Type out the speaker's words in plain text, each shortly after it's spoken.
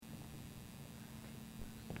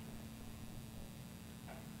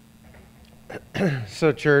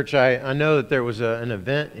So, church, I know that there was an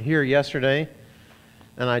event here yesterday,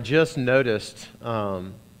 and I just noticed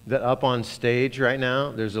that up on stage right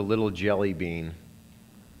now, there's a little jelly bean.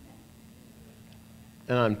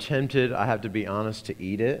 And I'm tempted, I have to be honest, to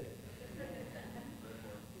eat it.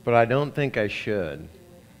 But I don't think I should.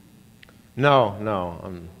 No,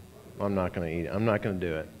 I'm not going to eat it. I'm not going to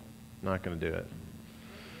do it. Not going to do it.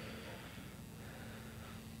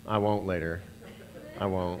 I won't later. I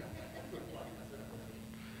won't.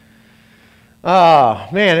 Oh,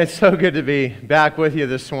 man, it's so good to be back with you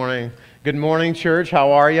this morning. Good morning, church.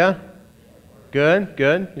 How are you? Good,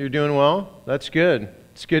 good. You're doing well? That's good.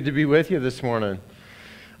 It's good to be with you this morning.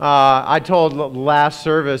 I told last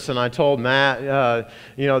service, and I told Matt,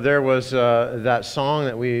 there was that song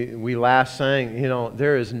that we last sang,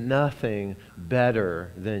 there is nothing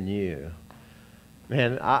better than you.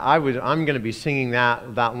 Man, I'm going to be singing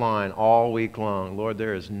that line all week long. Lord,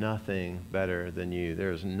 there is nothing better than you.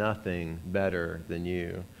 There is nothing better than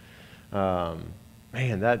you. Man,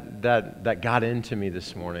 that got into me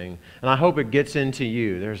this morning. And I hope it gets into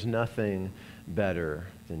you. There's nothing better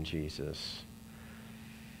than Jesus.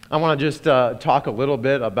 I want to just talk a little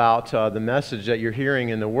bit about the message that you're hearing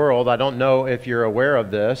in the world. I don't know if you're aware of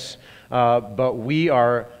this, but we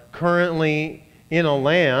are currently in a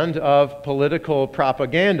land of political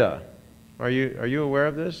propaganda. Are you aware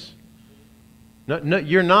of this? No,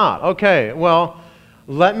 you're not. Okay, well,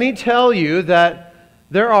 let me tell you that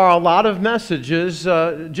there are a lot of messages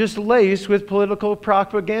just laced with political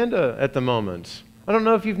propaganda at the moment. I don't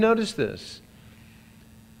know if you've noticed this.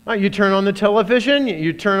 You turn on the television,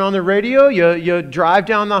 you turn on the radio, you drive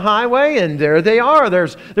down the highway, and there they are.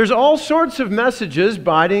 There's all sorts of messages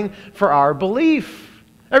biting for our belief.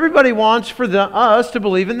 Everybody wants for us to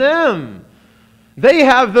believe in them. They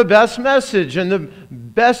have the best message and the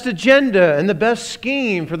best agenda and the best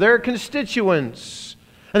scheme for their constituents.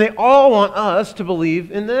 And they all want us to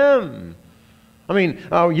believe in them. I mean,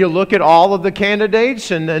 you look at all of the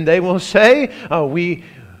candidates and they will say,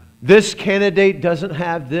 this candidate doesn't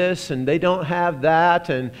have this and they don't have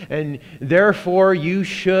that and therefore you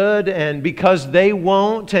should, and because they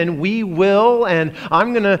won't and we will, and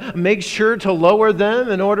I'm going to make sure to lower them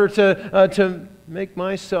in order to make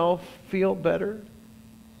myself feel better.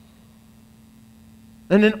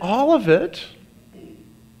 And in all of it,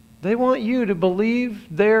 they want you to believe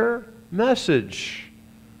their message.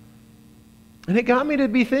 And it got me to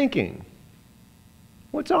be thinking,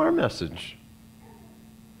 what's our message?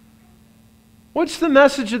 What's the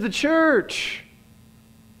message of the church?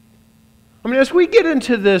 I mean, as we get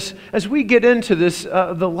into this,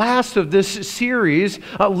 the last of this series,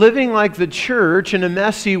 Living Like the Church in a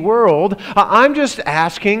Messy World, I'm just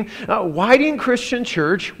asking, Whiting Christian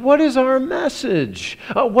Church, what is our message?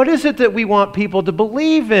 What is it that we want people to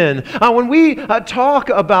believe in? When we talk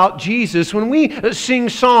about Jesus, when we sing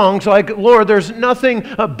songs like, Lord, there's nothing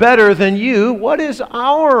better than you, what is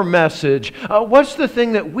our message? What's the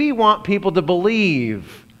thing that we want people to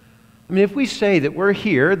believe? I mean, if we say that we're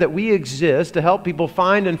here, that we exist to help people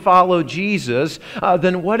find and follow Jesus,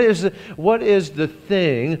 then what is the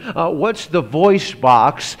thing? What's the voice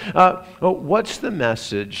box? What's the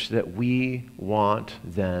message that we want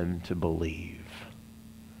them to believe?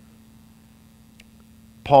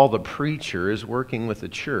 Paul the preacher is working with the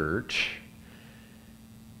church,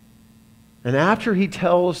 and after he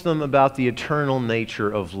tells them about the eternal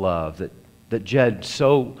nature of love that Jed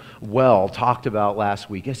so well talked about last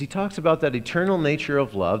week, as he talks about that eternal nature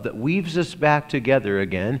of love that weaves us back together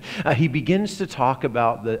again, he begins to talk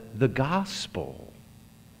about the gospel.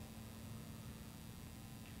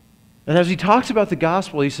 And as he talks about the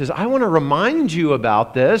gospel, he says, I want to remind you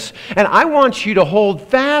about this, and I want you to hold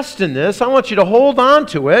fast in this. I want you to hold on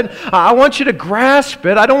to it. I want you to grasp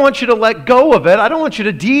it. I don't want you to let go of it. I don't want you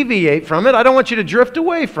to deviate from it. I don't want you to drift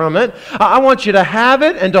away from it. I want you to have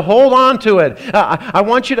it and to hold on to it. I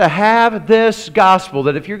want you to have this gospel,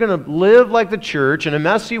 that if you're going to live like the church in a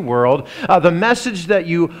messy world, the message that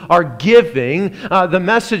you are giving, the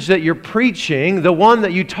message that you're preaching, the one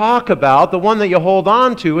that you talk about, the one that you hold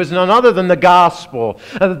on to is none other than the gospel.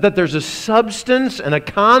 That there's a substance and a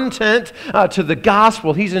content to the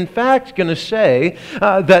gospel. He's in fact going to say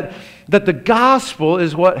that the gospel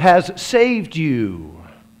is what has saved you.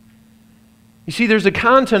 You see, there's a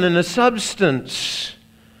content and a substance.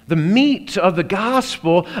 The meat of the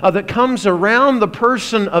gospel that comes around the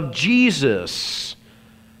person of Jesus.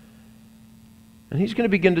 And he's going to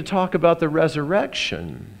begin to talk about the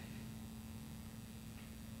resurrection.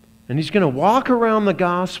 And he's going to walk around the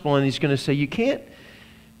gospel and he's going to say, you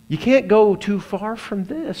can't go too far from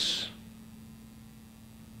this.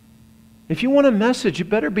 If you want a message, you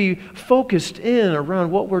better be focused in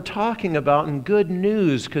around what we're talking about and good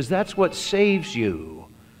news, because that's what saves you.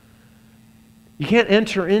 You can't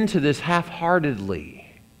enter into this half-heartedly.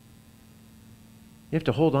 You have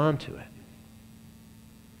to hold on to it.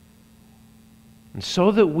 And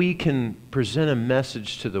so that we can present a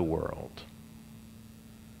message to the world,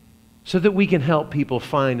 so that we can help people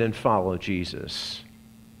find and follow Jesus,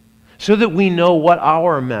 so that we know what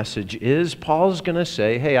our message is, Paul's going to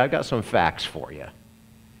say, hey, I've got some facts for you.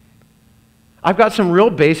 I've got some real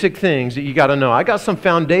basic things that you got to know. I got some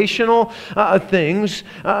foundational things,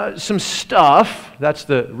 some stuff. That's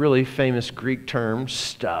the really famous Greek term,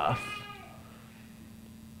 stuff.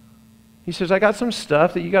 He says, I got some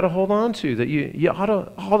stuff that you got to hold on to, that you ought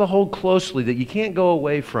to hold closely, that you can't go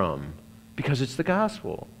away from, because it's the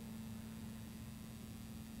gospel.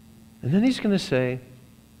 And then he's going to say,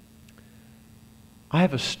 I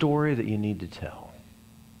have a story that you need to tell.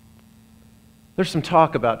 There's some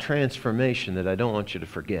talk about transformation that I don't want you to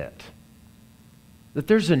forget. That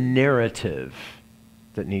there's a narrative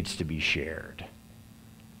that needs to be shared.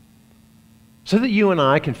 So that you and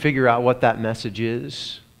I can figure out what that message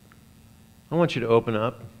is, I want you to open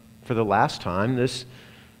up, for the last time, this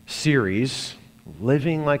series,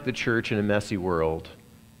 Living Like the Church in a Messy World,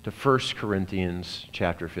 to 1 Corinthians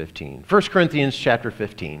chapter 15. 1 Corinthians chapter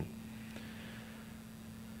 15.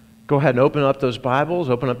 Go ahead and open up those Bibles,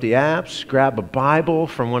 open up the apps, grab a Bible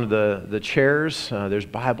from one of the chairs. There's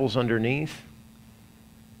Bibles underneath.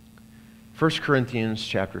 1 Corinthians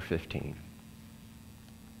chapter 15.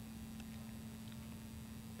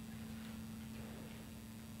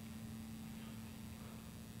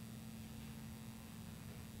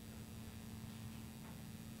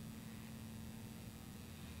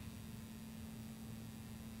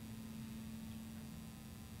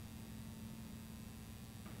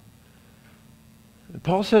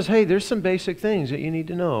 Paul says, hey, there's some basic things that you need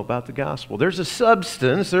to know about the gospel. There's a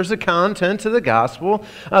substance, there's a content to the gospel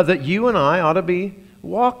that you and I ought to be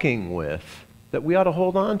walking with, that we ought to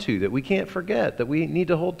hold on to, that we can't forget, that we need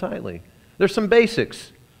to hold tightly. There's some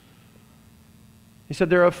basics. He said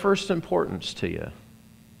they're of first importance to you,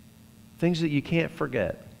 things that you can't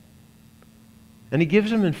forget. And he gives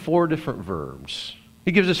them in 4 different verbs.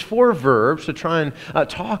 He gives us 4 verbs to try and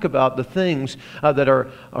talk about the things that are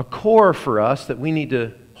a core for us that we need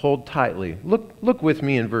to hold tightly. Look with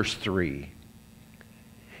me in verse 3.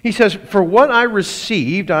 He says, for what I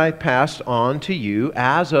received I passed on to you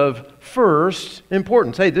as of first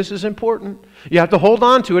importance. Hey, this is important. You have to hold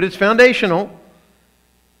on to it. It's foundational.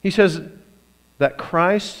 He says that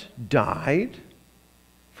Christ died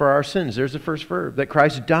for our sins. There's the first verb. That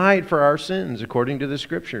Christ died for our sins according to the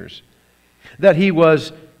Scriptures. That he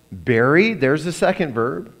was buried, there's the second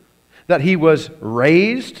verb. That he was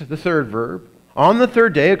raised, the third verb, on the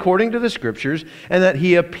third day according to the Scriptures, and that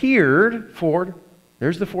he appeared for,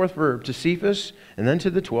 there's the fourth verb, to Cephas, and then to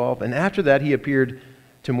the 12, and after that he appeared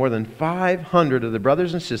to more than 500 of the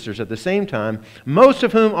brothers and sisters at the same time, most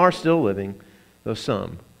of whom are still living, though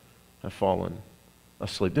some have fallen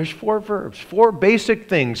asleep. There's 4 verbs, 4 basic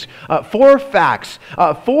things, 4 facts,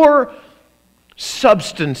 4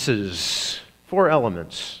 substances, 4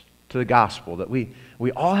 elements to the gospel that we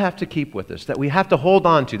all have to keep with us, that we have to hold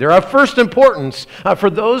on to. They're of first importance for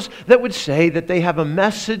those that would say that they have a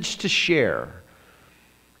message to share.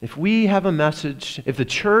 If we have a message, if the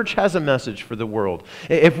church has a message for the world,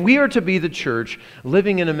 if we are to be the church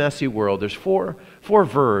living in a messy world, there's 4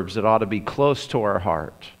 verbs that ought to be close to our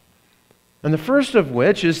heart. And the first of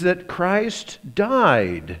which is that Christ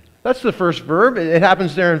died. That's the first verb. It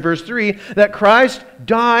happens there in verse 3, that Christ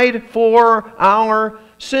died for our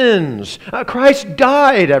sins. Christ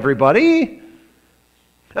died, everybody.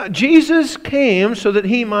 Jesus came so that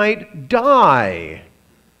he might die.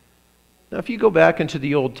 Now, if you go back into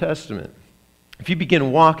the Old Testament, if you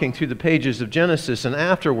begin walking through the pages of Genesis and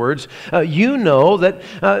afterwards, you know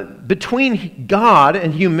that between God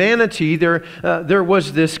and humanity, there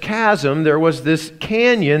was this chasm, there was this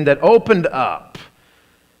canyon that opened up.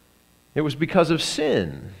 It was because of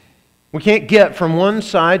sin. We can't get from one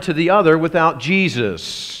side to the other without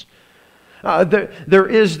Jesus. There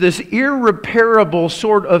is this irreparable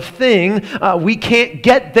sort of thing. We can't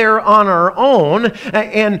get there on our own.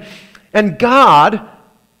 And God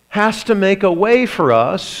has to make a way for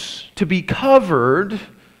us to be covered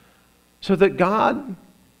so that God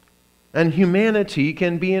and humanity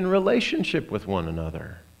can be in relationship with one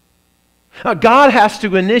another. God has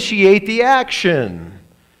to initiate the action.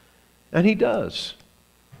 And he does.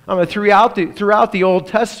 Throughout the Old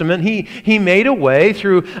Testament, he made a way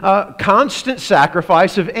through constant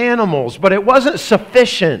sacrifice of animals, but it wasn't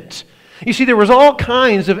sufficient. You see, there was all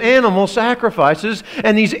kinds of animal sacrifices,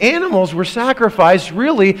 and these animals were sacrificed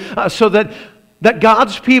really so that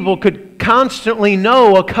God's people could constantly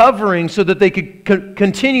know a covering so that they could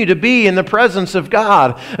continue to be in the presence of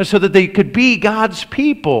God, so that they could be God's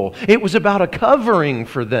people. It was about a covering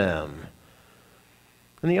for them.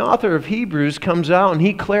 And the author of Hebrews comes out and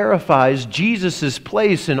he clarifies Jesus'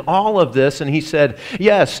 place in all of this, and he said,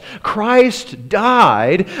 yes, Christ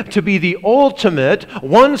died to be the ultimate,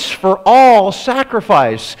 once for all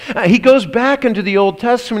sacrifice. He goes back into the Old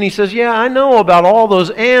Testament. He says, yeah, I know about all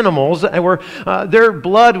those animals that were, their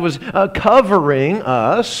blood was covering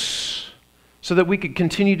us so that we could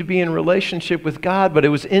continue to be in relationship with God, but it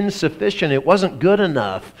was insufficient. It wasn't good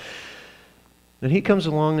enough. Then he comes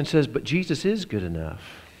along and says, but Jesus is good enough.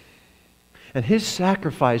 And his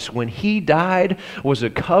sacrifice when he died was a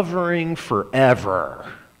covering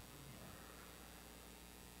forever.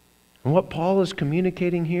 And what Paul is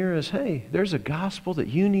communicating here is, hey, there's a gospel that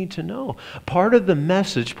you need to know. Part of the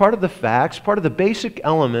message, part of the facts, part of the basic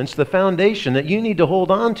elements, the foundation that you need to hold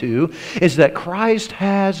on to is that Christ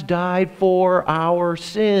has died for our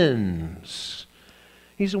sins.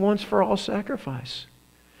 He's a once-for-all sacrifice.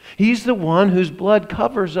 He's the one whose blood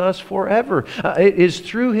covers us forever. It is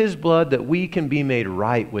through his blood that we can be made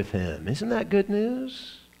right with him. Isn't that good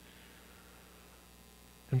news?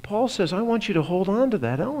 And Paul says, I want you to hold on to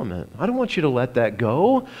that element. I don't want you to let that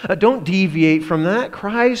go. Don't deviate from that.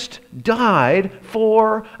 Christ died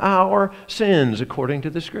for our sins, according to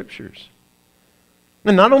the Scriptures.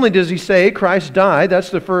 And not only does he say Christ died, that's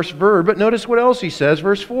the first verb, but notice what else he says,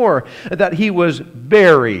 verse 4, that he was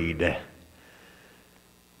buried.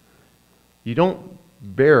 You don't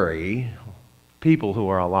bury people who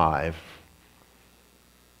are alive.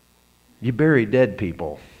 You bury dead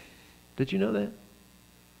people. Did you know that?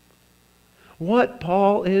 What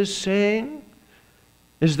Paul is saying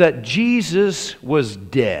is that Jesus was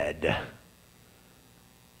dead.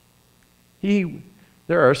 There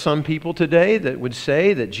are some people today that would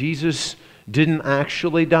say that Jesus didn't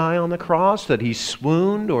actually die on the cross, that he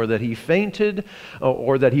swooned or that he fainted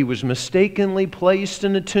or that he was mistakenly placed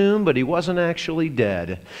in a tomb, but he wasn't actually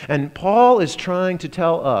dead. And Paul is trying to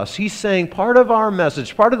tell us, he's saying part of our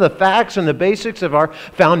message, part of the facts and the basics of our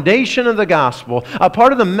foundation of the gospel,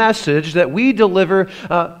 part of the message that we deliver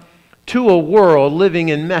to a world living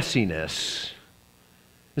in messiness,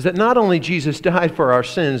 is that not only Jesus died for our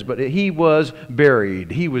sins, but he was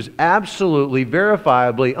buried. He was absolutely,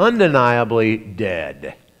 verifiably, undeniably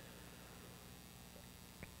dead.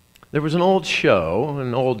 There was an old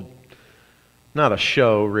show, not a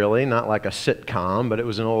show really, not like a sitcom, but it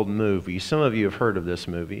was an old movie. Some of you have heard of this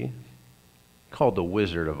movie, called The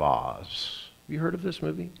Wizard of Oz. Have you heard of this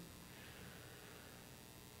movie?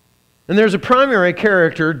 And there's a primary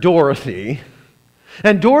character, Dorothy.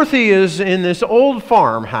 And Dorothy is in this old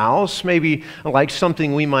farmhouse, maybe like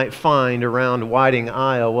something we might find around Whiting,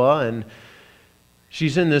 Iowa, and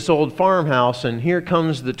she's in this old farmhouse, and here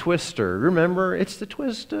comes the twister. Remember, it's the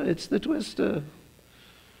twister, it's the twister.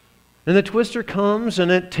 And the twister comes, and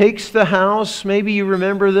it takes the house. Maybe you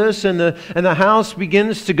remember this, and the house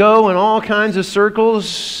begins to go in all kinds of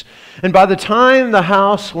circles. And by the time the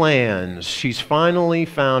house lands, she's finally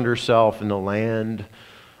found herself in the land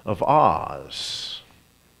of Oz.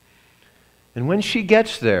 And when she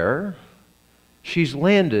gets there, she's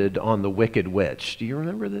landed on the Wicked Witch. Do you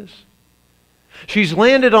remember this? She's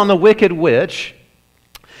landed on the Wicked Witch,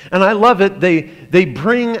 and I love it. They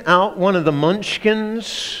bring out one of the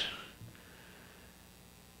munchkins,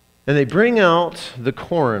 and they bring out the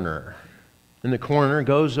coroner. And the coroner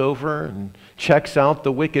goes over and checks out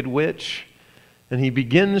the Wicked Witch, and he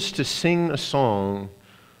begins to sing a song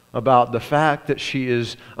about the fact that she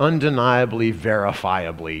is undeniably,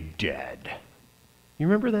 verifiably dead. You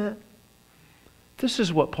remember that? This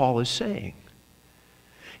is what Paul is saying.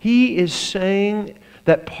 He is saying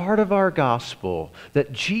that part of our gospel,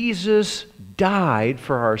 that Jesus died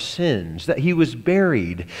for our sins, that he was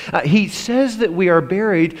buried. He says that we are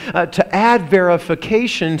buried to add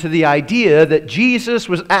verification to the idea that Jesus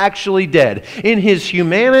was actually dead. In his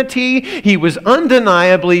humanity, he was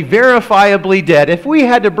undeniably, verifiably dead. If we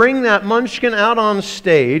had to bring that munchkin out on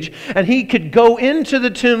stage and he could go into the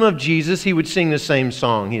tomb of Jesus, he would sing the same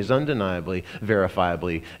song. He is undeniably,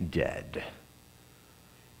 verifiably dead.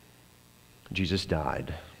 Jesus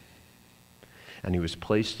died, and he was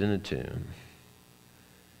placed in a tomb.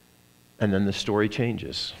 And then the story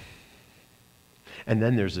changes. And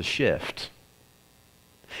then there's a shift.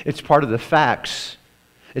 It's part of the facts.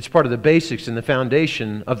 It's part of the basics and the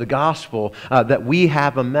foundation of the gospel that we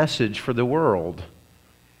have a message for the world.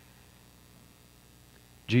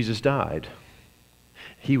 Jesus died.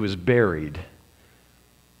 he was buried.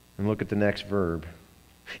 And look at the next verb.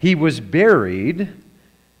 He was buried,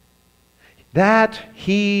 that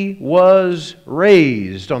he was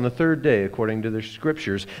raised on the third day, according to the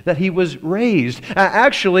Scriptures. That he was raised.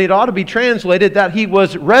 Actually, it ought to be translated that he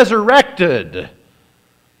was resurrected.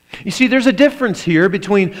 You see, there's a difference here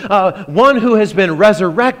between one who has been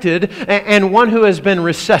resurrected and one who has been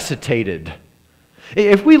resuscitated.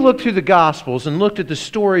 If we look through the Gospels and looked at the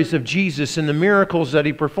stories of Jesus and the miracles that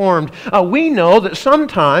he performed, we know that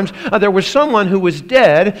sometimes there was someone who was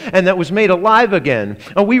dead and that was made alive again.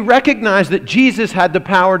 We recognize that Jesus had the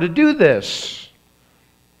power to do this.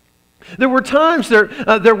 There were times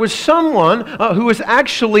there was someone who was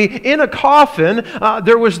actually in a coffin.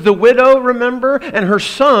 There was the widow, remember? And her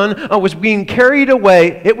son was being carried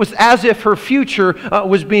away. It was as if her future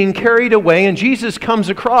was being carried away. And Jesus comes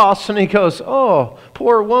across and he goes, "Oh,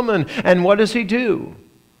 poor woman." And what does he do?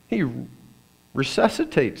 He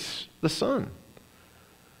resuscitates the son.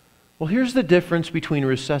 Well, here's the difference between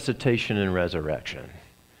resuscitation and resurrection.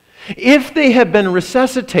 If they have been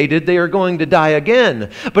resuscitated, they are going to die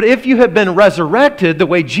again. But if you have been resurrected, the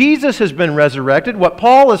way Jesus has been resurrected, what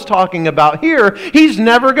Paul is talking about here, he's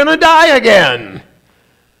never going to die again.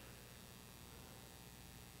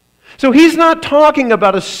 So he's not talking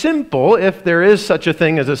about a simple, if there is such a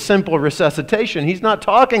thing as a simple resuscitation. He's not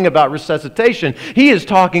talking about resuscitation. He is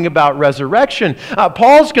talking about resurrection.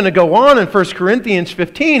 Paul's going to go on in 1 Corinthians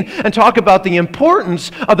 15 and talk about the importance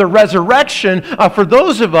of the resurrection for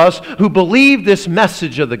those of us who believe this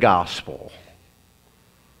message of the gospel.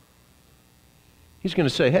 He's going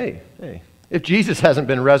to say, hey, if Jesus hasn't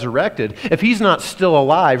been resurrected, if he's not still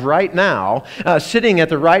alive right now, sitting at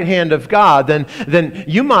the right hand of God, then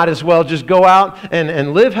you might as well just go out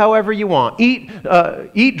and live however you want.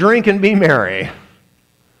 Eat, drink, and be merry.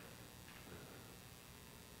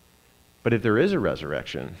 But if there is a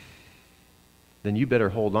resurrection, then you better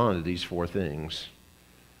hold on to these four things.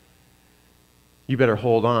 You better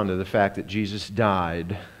hold on to the fact that Jesus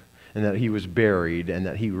died, and that he was buried, and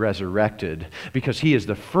that he resurrected, because he is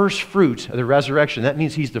the first fruit of the resurrection. That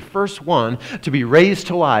means he's the first one to be raised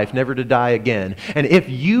to life, never to die again. And if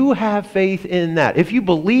you have faith in that, if you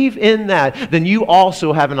believe in that, then you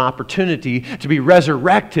also have an opportunity to be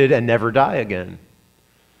resurrected and never die again.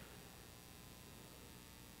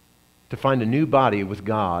 To find a new body with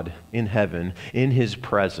God in heaven, in his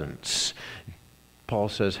presence. Paul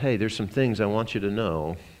says, hey, there's some things I want you to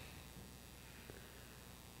know.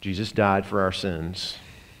 Jesus died for our sins.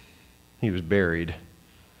 He was buried.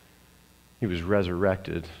 He was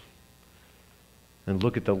resurrected. And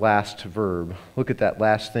look at the last verb. Look at that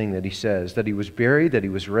last thing that he says. That he was buried, that he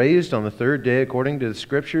was raised on the third day according to the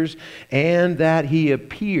Scriptures, and that he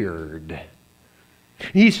appeared.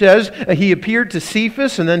 He says he appeared to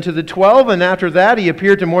Cephas and then to the 12, and after that he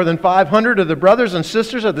appeared to more than 500 of the brothers and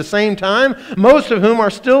sisters at the same time, most of whom are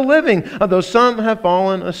still living, though some have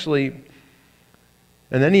fallen asleep.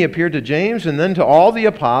 And then he appeared to James, and then to all the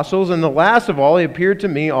apostles, and the last of all, he appeared to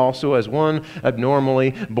me also as one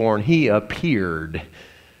abnormally born. He appeared.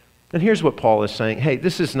 And here's what Paul is saying. Hey,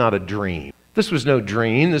 this is not a dream. This was no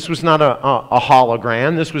dream. This was not a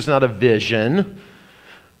hologram. This was not a vision.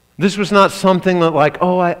 This was not something that like,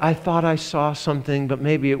 oh, I thought I saw something, but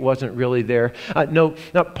maybe it wasn't really there. No,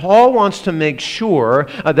 Paul wants to make sure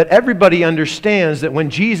that everybody understands that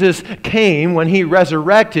when Jesus came, when he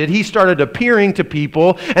resurrected, he started appearing to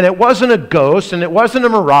people, and it wasn't a ghost, and it wasn't a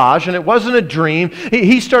mirage, and it wasn't a dream.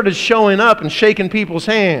 He started showing up and shaking people's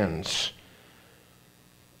hands.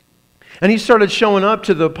 And he started showing up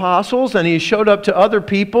to the apostles, and he showed up to other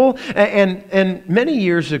people. And many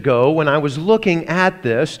years ago, when I was looking at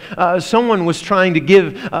this, someone was trying to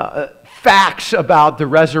give facts about the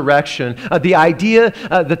resurrection, the idea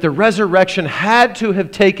that the resurrection had to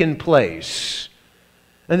have taken place.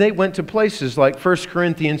 And they went to places like 1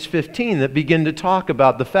 Corinthians 15 that begin to talk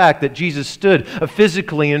about the fact that Jesus stood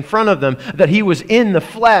physically in front of them, that he was in the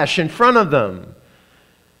flesh in front of them.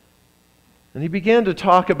 And he began to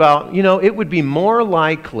talk about, it would be more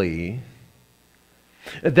likely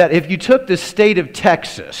that if you took the state of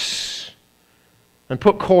Texas and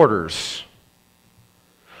put quarters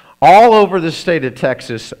all over the state of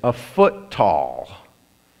Texas a foot tall,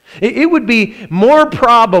 it would be more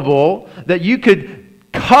probable that you could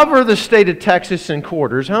cover the state of Texas in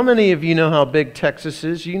quarters. How many of you know how big Texas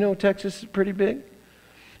is? You know Texas is pretty big?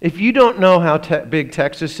 If you don't know how big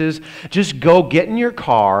Texas is, just go get in your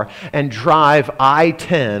car and drive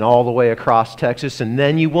I-10 all the way across Texas, and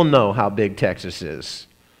then you will know how big Texas is.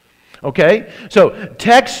 Okay? So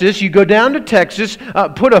Texas, you go down to Texas,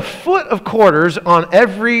 put a foot of quarters on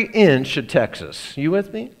every inch of Texas. You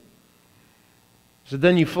with me? So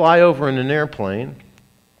then you fly over in an airplane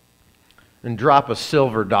and drop a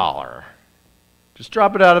silver dollar. Just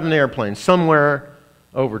drop it out of an airplane somewhere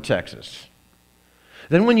over Texas.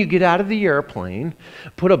 Then when you get out of the airplane,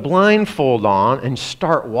 put a blindfold on and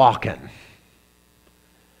start walking.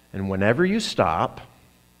 And whenever you stop,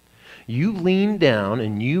 you lean down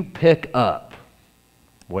and you pick up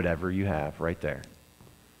whatever you have right there.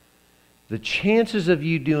 The chances of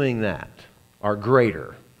you doing that are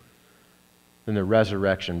greater than the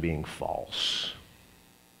resurrection being false.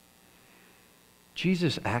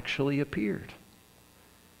 Jesus actually appeared.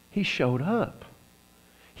 He showed up.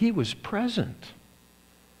 He was present.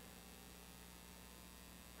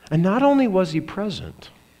 And not only was he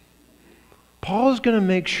present, Paul's going to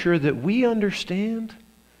make sure that we understand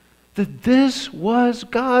that this was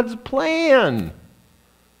God's plan.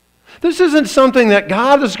 This isn't something that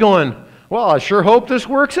God is going, well, I sure hope this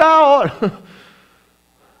works out.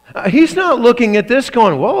 He's not looking at this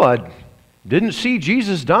going, well, I didn't see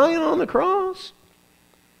Jesus dying on the cross.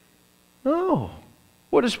 No.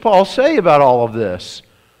 What does Paul say about all of this?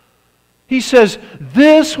 He says,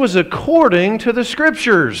 this was according to the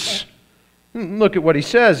Scriptures. Look at what he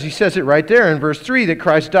says. He says it right there in verse 3, that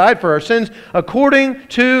Christ died for our sins according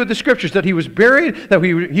to the Scriptures, that he was buried, that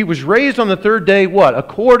he was raised on the third day, what?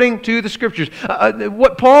 According to the Scriptures.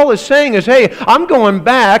 What Paul is saying is, hey, I'm going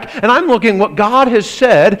back and I'm looking at what God has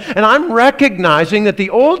said, and I'm recognizing that the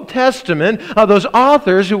Old Testament, those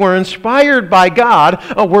authors who were inspired by God,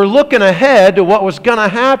 were looking ahead to what was going to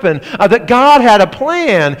happen, that God had a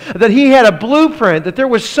plan, that he had a blueprint, that there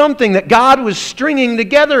was something that God was stringing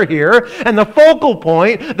together here, and the focal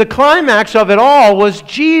point, the climax of it all was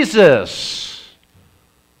Jesus.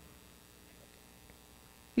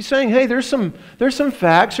 He's saying, hey, there's some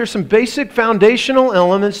facts, there's some basic foundational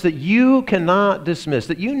elements that you cannot dismiss,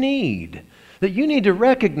 that you need to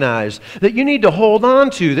recognize, that you need to hold on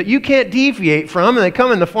to, that you can't deviate from, and they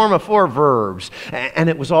come in the form of 4 verbs. And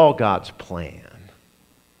it was all God's plan.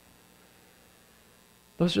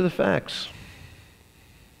 Those are the facts.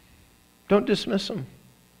 Don't dismiss them.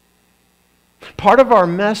 Part of our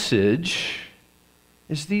message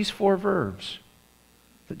is these 4 verbs.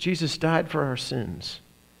 That Jesus died for our sins.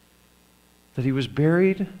 That he was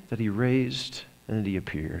buried, that he raised, and that he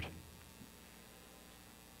appeared.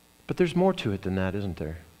 But there's more to it than that, isn't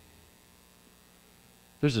there?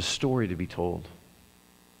 There's a story to be told.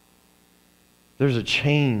 There's a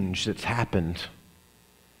change that's happened.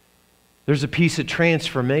 There's a piece of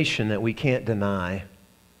transformation that we can't deny.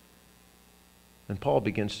 And Paul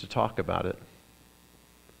begins to talk about it.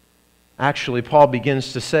 Actually, Paul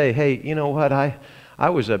begins to say, hey, you know what, I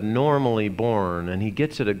was abnormally born, and he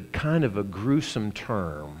gets at a kind of a gruesome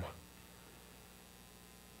term.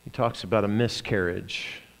 He talks about a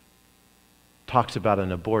miscarriage, talks about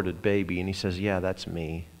an aborted baby, and he says, yeah, that's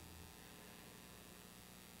me.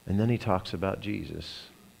 And then he talks about Jesus.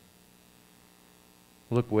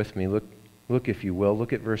 Look with me, look if you will,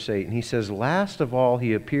 look at verse 8. And he says, last of all,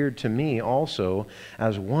 he appeared to me also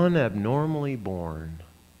as one abnormally born.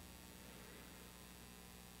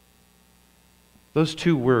 Those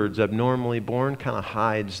 2 words, abnormally born, kind of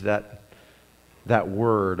hides that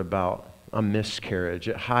word about a miscarriage.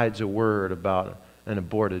 It hides a word about an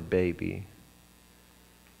aborted baby.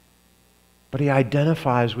 But he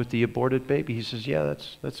identifies with the aborted baby. He says, yeah,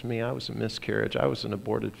 that's me. I was a miscarriage. I was an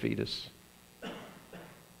aborted fetus.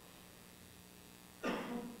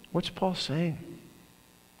 What's Paul saying?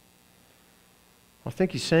 I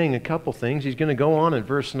think he's saying a couple things. He's going to go on in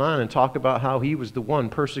verse 9 and talk about how he was the one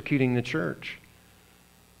persecuting the church.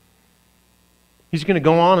 He's going to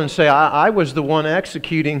go on and say, I was the one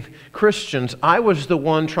executing Christians. I was the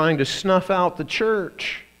one trying to snuff out the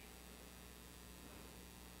church.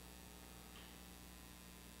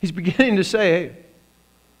 He's beginning to say, hey,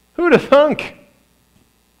 who'd have thunk?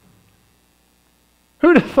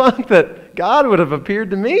 Who'd have thunk that God would have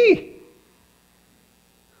appeared to me?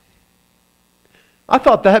 I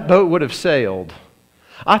thought that boat would have sailed.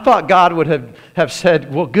 I thought God would have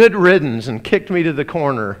said, well, good riddance, and kicked me to the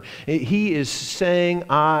corner. He is saying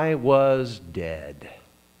I was dead.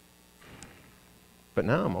 But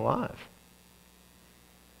now I'm alive.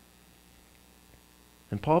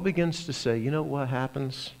 And Paul begins to say, you know what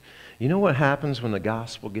happens? You know what happens when the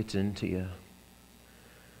gospel gets into you?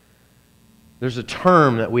 There's a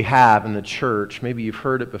term that we have in the church. Maybe you've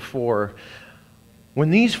heard it before. When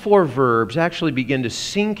these 4 verbs actually begin to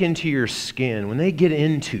sink into your skin, when they get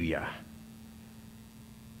into you,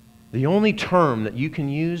 the only term that you can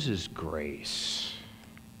use is grace.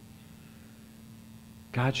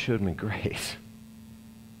 God showed me grace.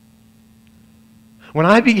 When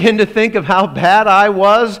I begin to think of how bad I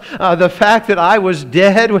was, the fact that I was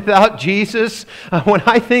dead without Jesus, when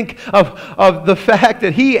I think of the fact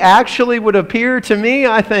that He actually would appear to me,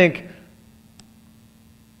 I think,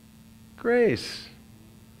 grace.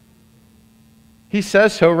 He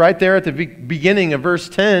says so right there at the beginning of verse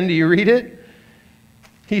 10. Do you read it?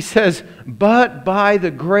 He says, "But by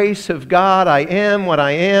the grace of God I am what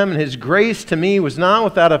I am, and His grace to me was not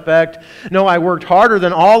without effect. No, I worked harder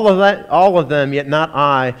than all of them, yet not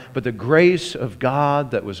I, but the grace of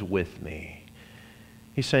God that was with me."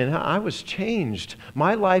 He's saying, I was changed.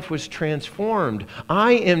 My life was transformed.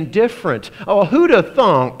 I am different. Oh, who'd have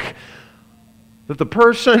thunk that the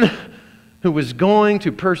person who was going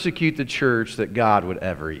to persecute the church that God would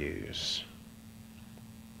ever use?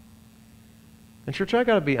 And church, I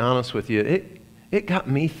got to be honest with you. It got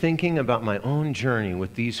me thinking about my own journey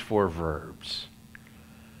with these 4 verbs.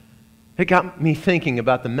 It got me thinking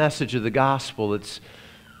about the message of the gospel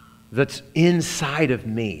that's inside of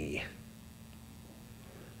me.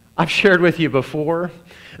 I've shared with you before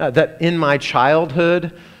that in my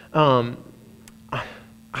childhood, I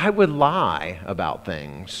would lie about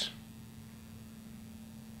things.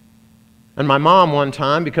 And my mom one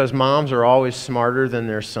time, because moms are always smarter than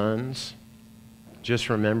their sons, just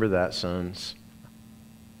remember that, sons.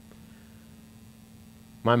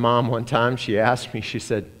 My mom one time, she asked me, she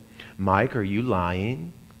said, "Mike, are you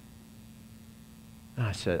lying?" And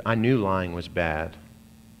I said, I knew lying was bad.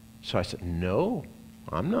 So I said, "No,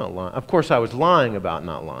 I'm not lying." Of course, I was lying about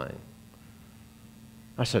not lying.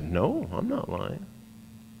 I said, "No, I'm not lying."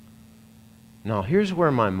 Now, here's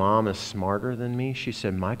where my mom is smarter than me. She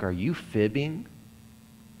said, "Mike, are you fibbing?"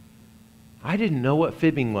 I didn't know what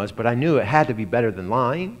fibbing was, but I knew it had to be better than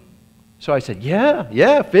lying. So I said,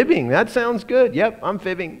 yeah, fibbing. That sounds good. Yep, I'm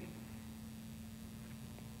fibbing.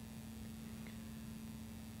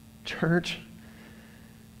 Church,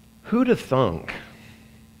 who'd have thunk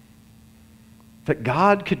that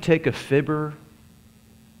God could take a fibber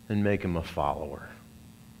and make him a follower?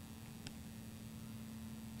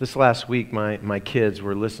 This last week, my kids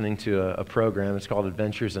were listening to a program. It's called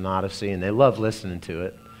Adventures in Odyssey, and they love listening to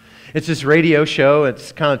it. It's this radio show.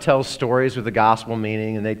 It kind of tells stories with a gospel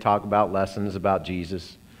meaning, and they talk about lessons about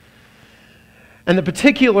Jesus. And the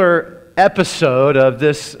particular episode of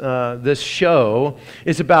this show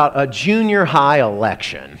is about a junior high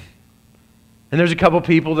election. And there's a couple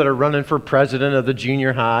people that are running for president of the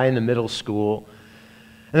junior high and the middle school.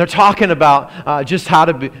 And they're talking about just how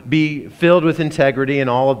to be filled with integrity and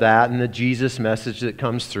all of that, and the Jesus message that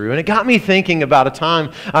comes through. And it got me thinking about a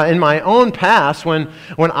time in my own past when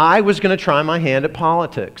I was going to try my hand at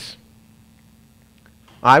politics.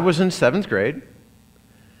 I was in 7th grade,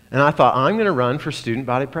 and I thought, I'm going to run for student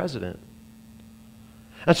body president.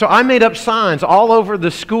 And so I made up signs all over the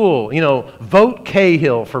school, vote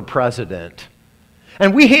Cahill for president.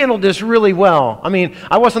 And we handled this really well. I mean,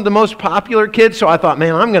 I wasn't the most popular kid, so I thought,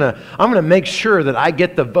 man, I'm gonna make sure that I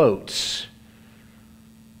get the votes.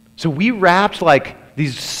 So we wrapped like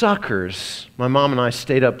these suckers. My mom and I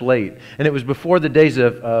stayed up late, and it was before the days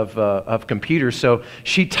of computers. So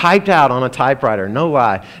she typed out on a typewriter, no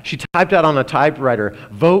lie, she typed out on a typewriter,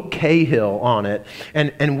 "Vote Cahill" on it,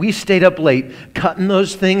 and we stayed up late cutting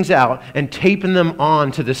those things out and taping them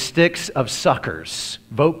on to the sticks of suckers.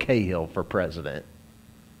 "Vote Cahill for president."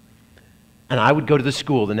 And I would go to the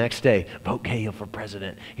school the next day, "Vote Cahill for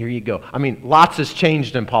president. Here you go." I mean, lots has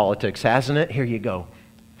changed in politics, hasn't it? Here you go.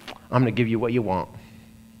 I'm going to give you what you want.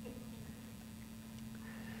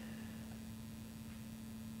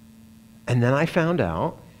 And then I found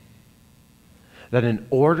out that in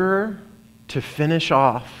order to finish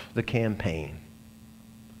off the campaign,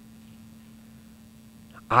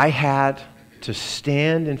 I had to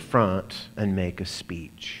stand in front and make a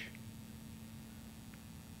speech.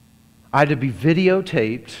 I had to be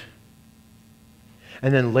videotaped,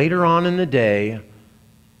 and then later on in the day,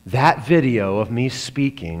 that video of me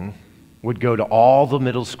speaking would go to all the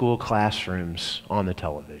middle school classrooms on the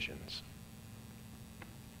televisions.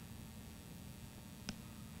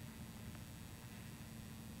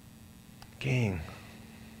 Gang,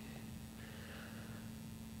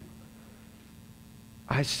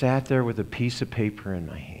 I sat there with a piece of paper in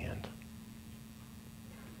my hand.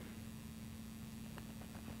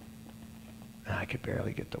 I could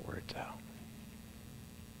barely get the words out.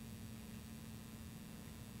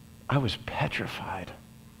 I was petrified.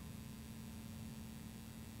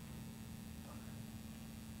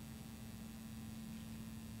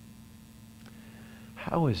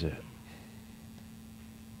 How is it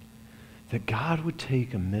that God would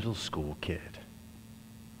take a middle school kid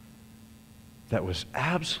that was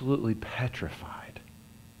absolutely petrified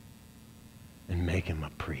and make him a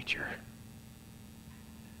preacher.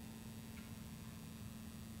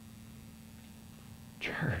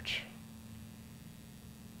 Church,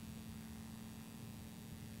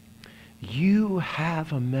 you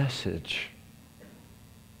have a message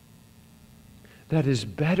that is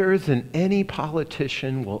better than any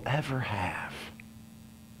politician will ever have.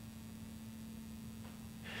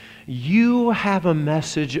 You have a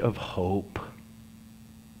message of hope.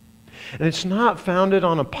 And it's not founded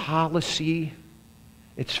on a policy,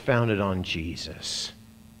 it's founded on Jesus.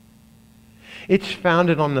 It's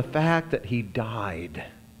founded on the fact that he died,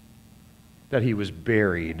 that he was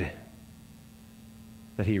buried,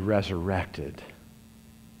 that he resurrected,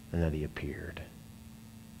 and that he appeared.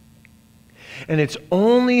 And it's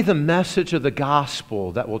only the message of the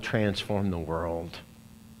gospel that will transform the world.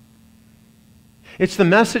 It's the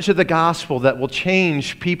message of the gospel that will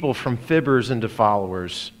change people from fibbers into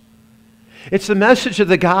followers. It's the message of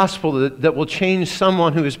the gospel that will change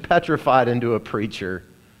someone who is petrified into a preacher.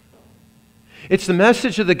 It's the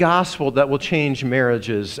message of the gospel that will change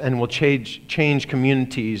marriages and will change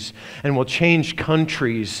communities and will change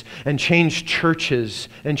countries and change churches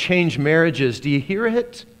and change marriages. Do you hear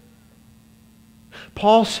it?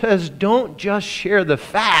 Paul says, don't just share the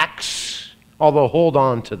facts, although hold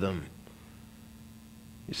on to them.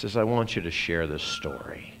 He says, I want you to share the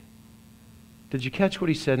story. Did you catch what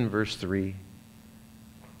he said in verse 3?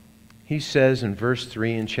 He says in verse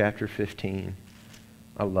 3 in chapter 15,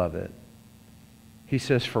 I love it. He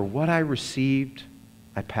says, for what I received,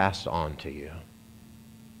 I passed on to you.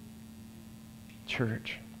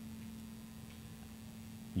 Church,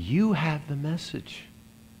 you have the message.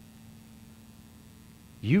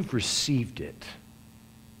 You've received it.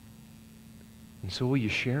 And so will you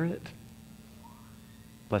share it?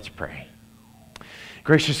 Let's pray.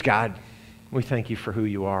 Gracious God, we thank you for who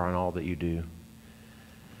you are and all that you do.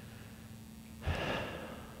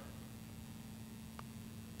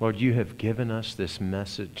 Lord, you have given us this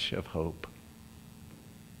message of hope.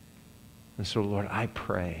 And so, Lord, I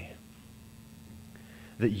pray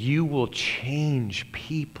that you will change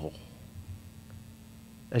people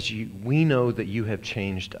as we know that you have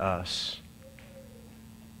changed us.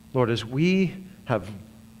 Lord, as we have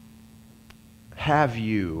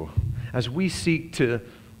you, as we seek to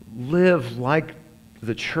live like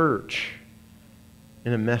the church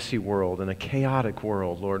in a messy world, in a chaotic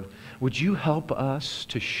world, Lord, would you help us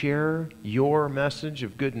to share your message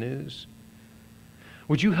of good news?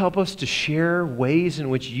 Would you help us to share ways in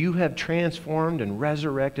which you have transformed and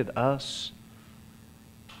resurrected us?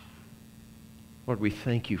 Lord, we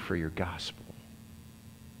thank you for your gospel.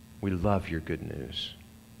 We love your good news.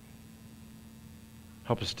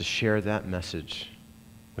 Help us to share that message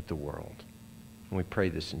with the world. And we pray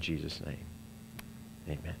this in Jesus' name.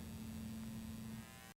 Amen.